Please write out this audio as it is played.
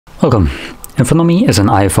Welcome. In front of me is an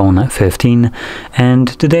iPhone 15 and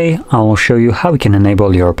today I'll show you how you can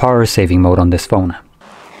enable your power saving mode on this phone.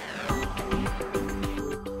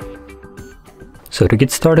 So to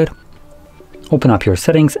get started, open up your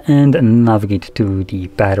settings and navigate to the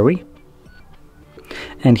battery.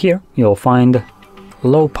 And here you'll find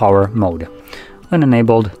low power mode. When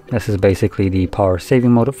enabled, this is basically the power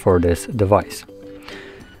saving mode for this device.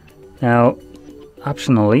 Now,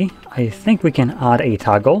 optionally, I think we can add a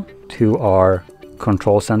toggle to our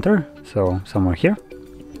control center, so somewhere here,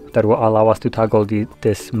 that will allow us to toggle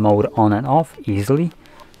this mode on and off easily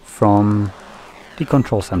from the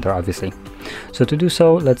control center, obviously. So to do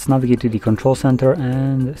so, let's navigate to the control center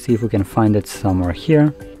and see if we can find it somewhere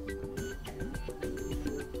here.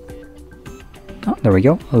 Oh, there we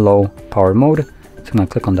go, low power mode. So I'm going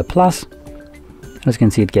to click on the plus. As you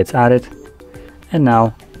can see, it gets added, and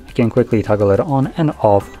now I can quickly toggle it on and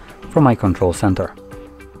off from my control center.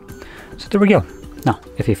 So there we go. Now,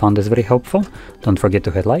 if you found this very helpful, don't forget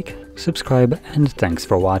to hit like, subscribe, and thanks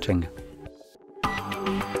for watching.